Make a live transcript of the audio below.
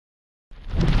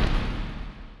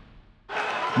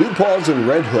New Paltz and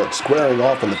Red Hook squaring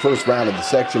off in the first round of the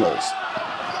sectionals.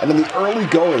 And in the early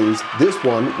goings, this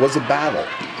one was a battle.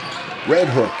 Red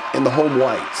Hook in the home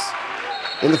whites.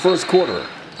 In the first quarter,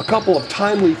 a couple of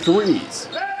timely threes.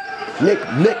 Nick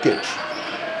Mikic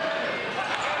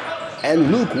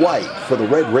and Luke White for the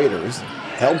Red Raiders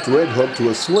helped Red Hook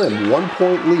to a slim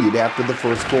 1-point lead after the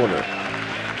first quarter.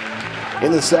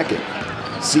 In the second,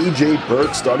 C.J.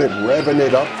 Burke started revving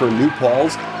it up for New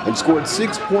Paltz and scored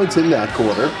 6 points in that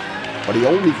quarter, but he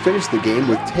only finished the game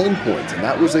with 10 points, and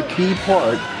that was a key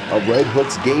part of Red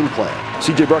Hook's game plan.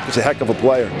 C.J. Burke is a heck of a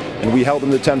player, and we held him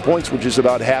to 10 points, which is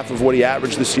about half of what he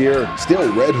averaged this year. Still,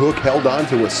 Red Hook held on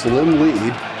to a slim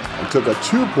lead and took a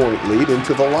 2-point lead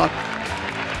into the lock.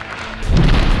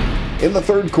 In the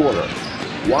third quarter,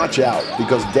 watch out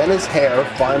because Dennis Hare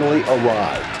finally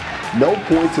arrived. No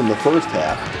points in the first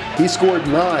half. He scored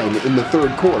 9 in the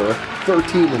third quarter,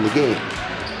 13 in the game.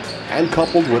 And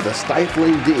coupled with a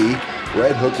stifling D,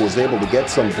 Red Hook was able to get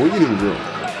some breathing room.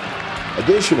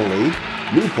 Additionally,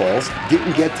 New Paltz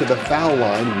didn't get to the foul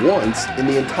line once in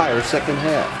the entire second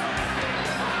half.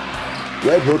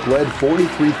 Red Hook led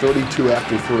 43-32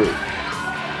 after 3.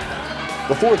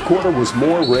 The fourth quarter was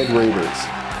more Red Raiders.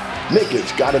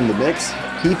 Mikic got in the mix.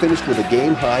 He finished with a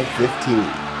game-high 15.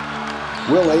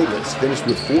 Will Avis finished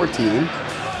with 14,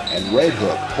 and Red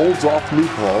Hook holds off New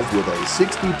Paltz with a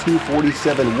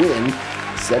 62-47 win,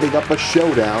 setting up a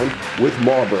showdown with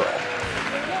Marlboro.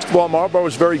 Well, Marlboro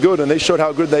was very good, and they showed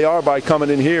how good they are by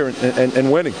coming in here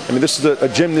and winning. I mean, this is a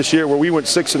gym this year where we went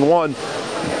 6-1,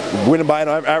 winning by an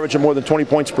average of more than 20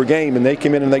 points per game, and they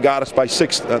came in and they got us by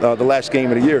 6 the last game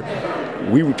of the year.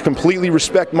 We completely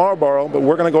respect Marlboro, but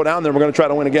we're going to go down there and we're going to try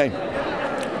to win a game.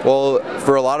 Well,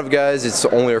 for a lot of guys, it's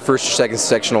only our first or second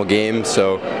sectional game,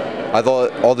 so I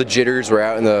thought all the jitters were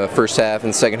out in the first half.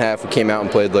 In the second half, we came out and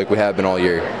played like we have been all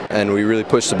year. And we really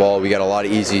pushed the ball. We got a lot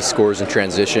of easy scores in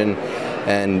transition,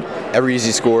 and every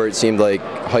easy score, it seemed like,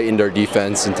 heightened our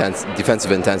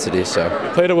defensive intensity. So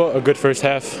played a good first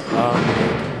half.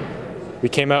 We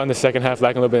came out in the second half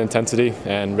lacking a little bit of intensity,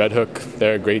 and Red Hook,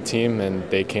 they're a great team, and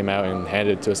they came out and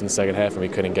handed it to us in the second half, and we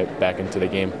couldn't get back into the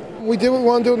game. We did what we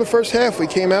wanted to do in the first half. We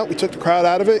came out, we took the crowd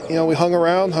out of it. You know, we hung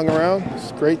around. It's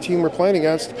a great team we're playing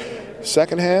against.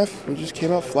 Second half, we just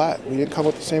came out flat. We didn't come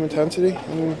with the same intensity,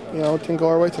 and it didn't go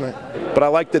our way tonight. But I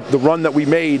like that the run that we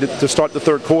made to start the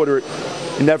third quarter,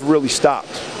 it never really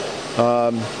stopped.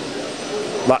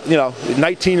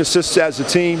 19 assists as a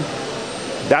team.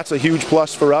 That's a huge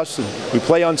plus for us. And we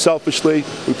play unselfishly.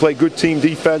 We play good team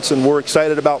defense, and we're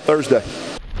excited about Thursday.